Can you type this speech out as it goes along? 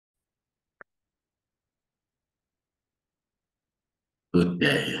Good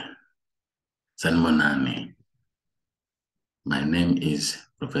day, Sanmonani. My name is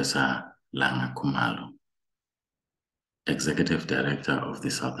Professor Langa Khumalo, Executive Director of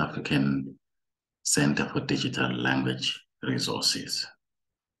the South African Center for Digital Language Resources.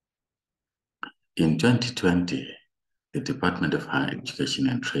 In 2020, the Department of Higher Education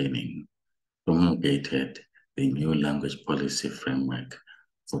and Training promulgated the new language policy framework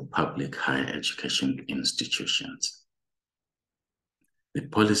for public higher education institutions. The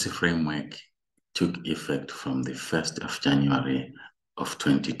policy framework took effect from the 1st of January of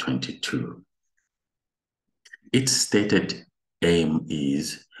 2022. Its stated aim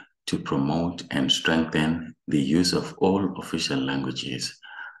is to promote and strengthen the use of all official languages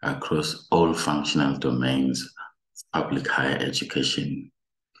across all functional domains of public higher education,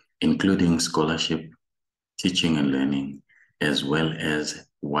 including scholarship, teaching and learning, as well as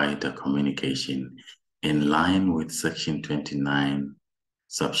wider communication, in line with Section 29,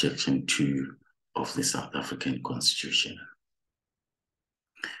 subsection 2 of the South African Constitution.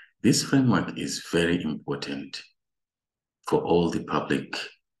 This framework is very important for all the public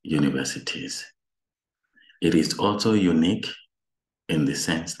universities. It is also unique in the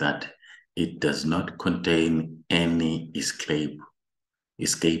sense that it does not contain any escape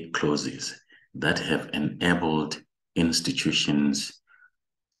clauses that have enabled institutions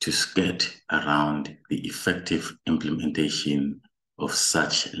to skirt around the effective implementation of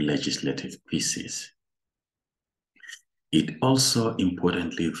such legislative pieces. It also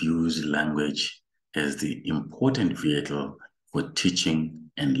importantly views language as the important vehicle for teaching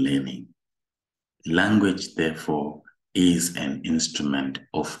and learning. Language, therefore, is an instrument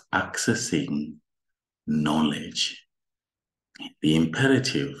of accessing knowledge. The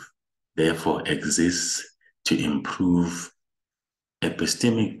imperative, therefore, exists to improve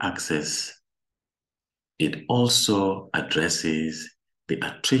epistemic access. It also addresses the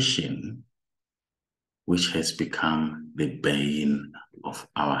attrition which has become the bane of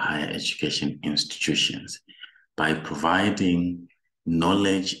our higher education institutions by providing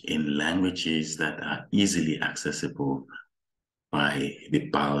knowledge in languages that are easily accessible by the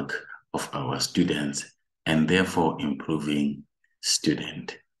bulk of our students and therefore improving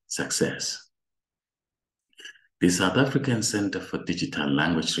student success. The South African Center for Digital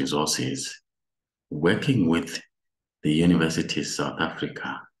Language Resources, working with the University of South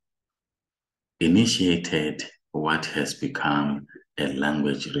Africa, initiated what has become a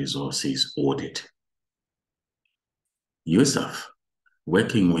language resources audit. USAF,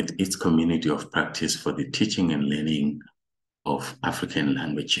 working with its community of practice for the teaching and learning of African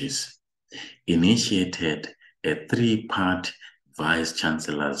languages, initiated a 3-part Vice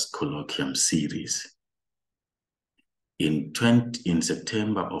Chancellor's Colloquium series. In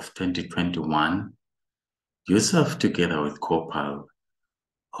September of 2021, USAF, together with COPAL,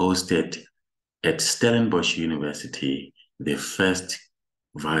 hosted at Stellenbosch University the first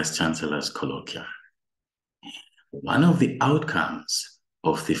Vice Chancellor's Colloquium. One of the outcomes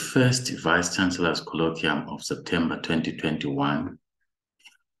of the first Vice Chancellor's Colloquium of September 2021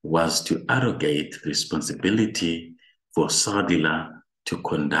 was to arrogate responsibility for SADiLaR to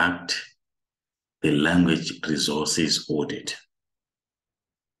conduct the language resources audit.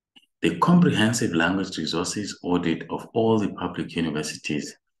 The comprehensive language resources audit of all the public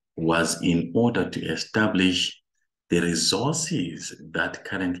universities was in order to establish the resources that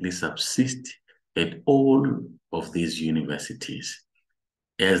currently subsist at all of these universities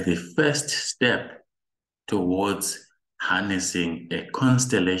as the first step towards harnessing a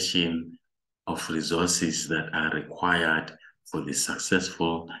constellation of resources that are required for the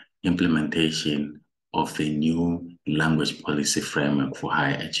successful implementation of the new language policy framework for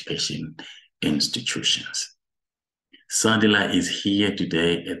higher education institutions. SADiLaR is here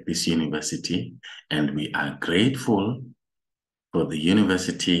today at this university, and we are grateful for the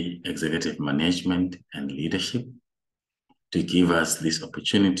university executive management and leadership to give us this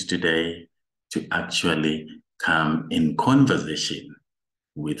opportunity today to actually come in conversation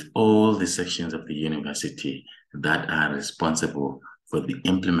with all the sections of the university that are responsible for the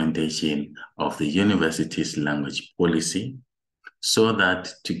implementation of the university's language policy, so that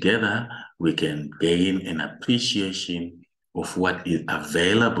together we can gain an appreciation of what is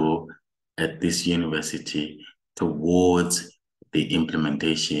available at this university towards the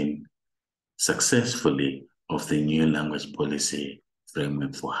implementation successfully of the new language policy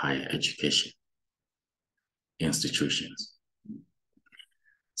framework for higher education institutions.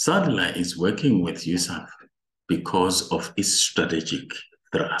 SADiLaR is working with USAF because of its strategic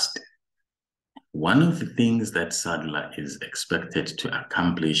thrust. One of the things that SADiLaR is expected to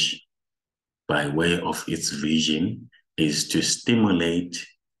accomplish by way of its vision is to stimulate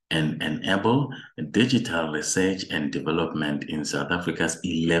and enable digital research and development in South Africa's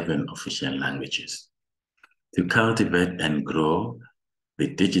 11 official languages, to cultivate and grow the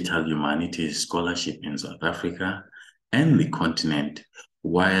digital humanities scholarship in South Africa and the continent,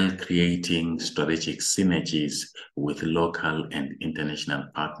 while creating strategic synergies with local and international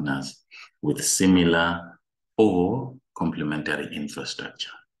partners with similar or complementary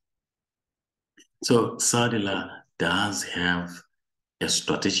infrastructure. So SADiLaR does have a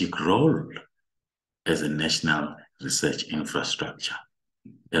strategic role as a national research infrastructure,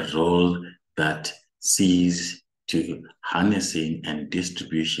 a role that sees to harnessing and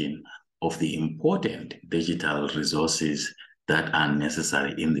distribution of the important digital resources that are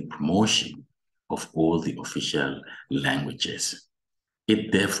necessary in the promotion of all the official languages.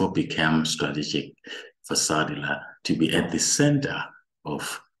 It therefore became strategic for SADiLaR to be at the center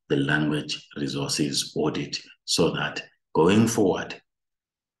of the language resources audit, so that going forward,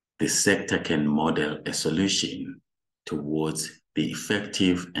 the sector can model a solution towards the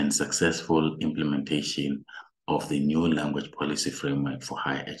effective and successful implementation of the new language policy framework for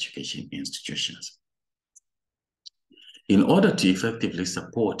higher education institutions. In order to effectively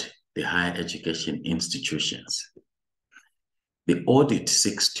support the higher education institutions, the audit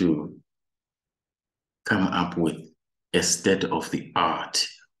seeks to come up with a state-of-the-art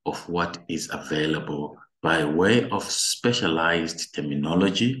of what is available by way of specialized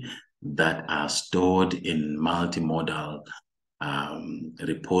terminology that are stored in multimodal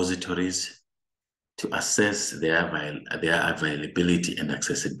repositories to assess their availability and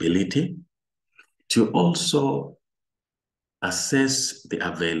accessibility, to also assess the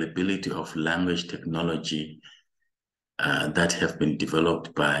availability of language technology that have been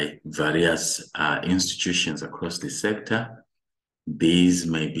developed by various institutions across the sector. These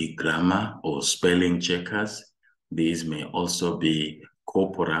may be grammar or spelling checkers. These may also be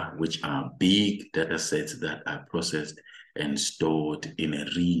corpora, which are big data sets that are processed and stored in a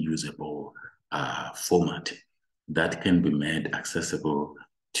reusable format that can be made accessible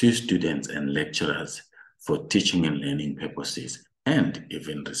to students and lecturers for teaching and learning purposes, and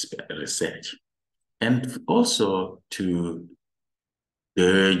even research. And also to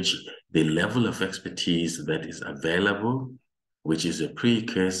gauge the level of expertise that is available, which is a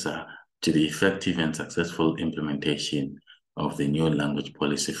precursor to the effective and successful implementation of the new language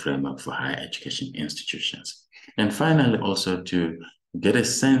policy framework for higher education institutions. And finally, also to get a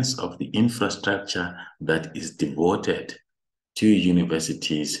sense of the infrastructure that is devoted to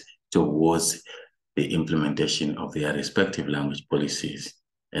universities towards the implementation of their respective language policies.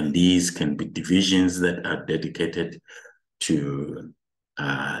 And these can be divisions that are dedicated to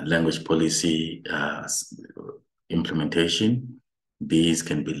language policy implementation. These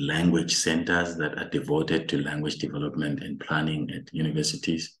can be language centers that are devoted to language development and planning at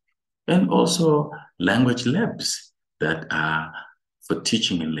universities, and also language labs that are for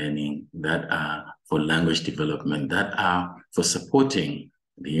teaching and learning, that are for language development, that are for supporting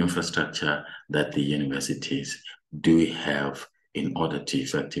the infrastructure that the universities do have in order to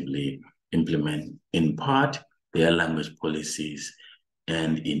effectively implement, in part, their language policies,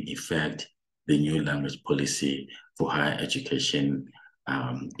 and in effect, the new language policy for higher education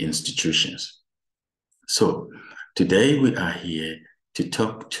institutions. So today we are here to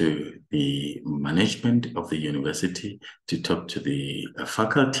talk to the management of the university, to talk to the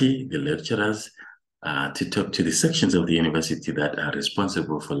faculty, the lecturers, to talk to the sections of the university that are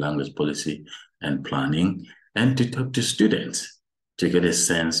responsible for language policy and planning, and to talk to students to get a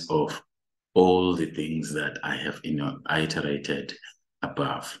sense of all the things that I have iterated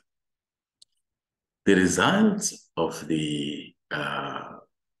above. The results of the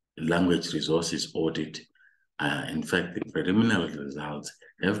language resources audit, in fact, the preliminary results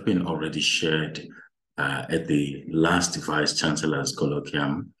have been already shared at the last Vice Chancellor's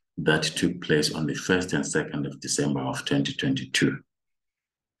Colloquium that took place on the 1st and 2nd of December of 2022.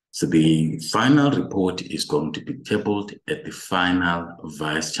 So the final report is going to be tabled at the final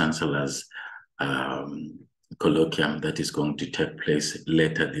Vice Chancellor's Colloquium that is going to take place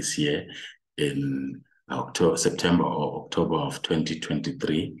later this year in September or October of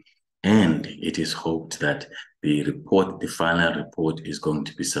 2023. And it is hoped that the final report is going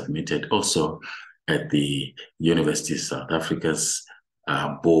to be submitted also at the University of South Africa's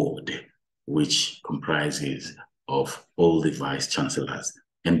board, which comprises of all the vice chancellors.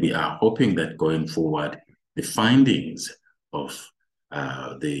 And we are hoping that going forward, the findings of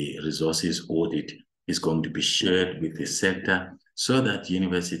the resources audit is going to be shared with the sector so that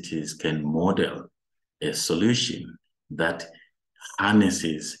universities can model a solution that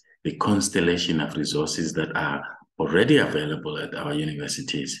harnesses the constellation of resources that are already available at our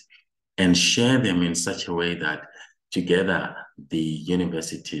universities and share them in such a way that together the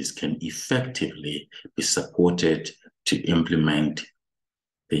universities can effectively be supported to implement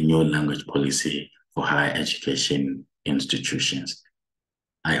the new language policy for higher education institutions.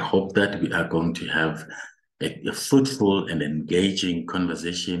 I hope that we are going to have a fruitful and engaging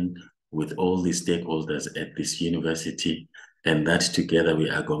conversation with all the stakeholders at this university, and that together we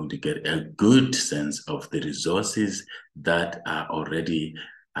are going to get a good sense of the resources that are already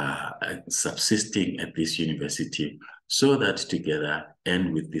subsisting at this university, so that together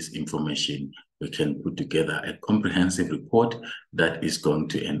and with this information, we can put together a comprehensive report that is going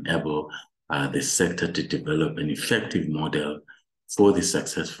to enable the sector to develop an effective model for the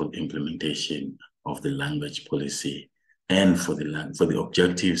successful implementation of the language policy and for the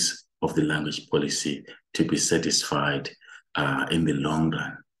objectives of the language policy to be satisfied in the long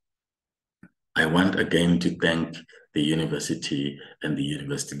run. I want again to thank the university and the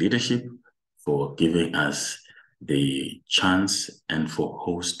university leadership for giving us the chance and for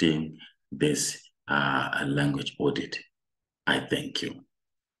hosting this language audit. I thank you.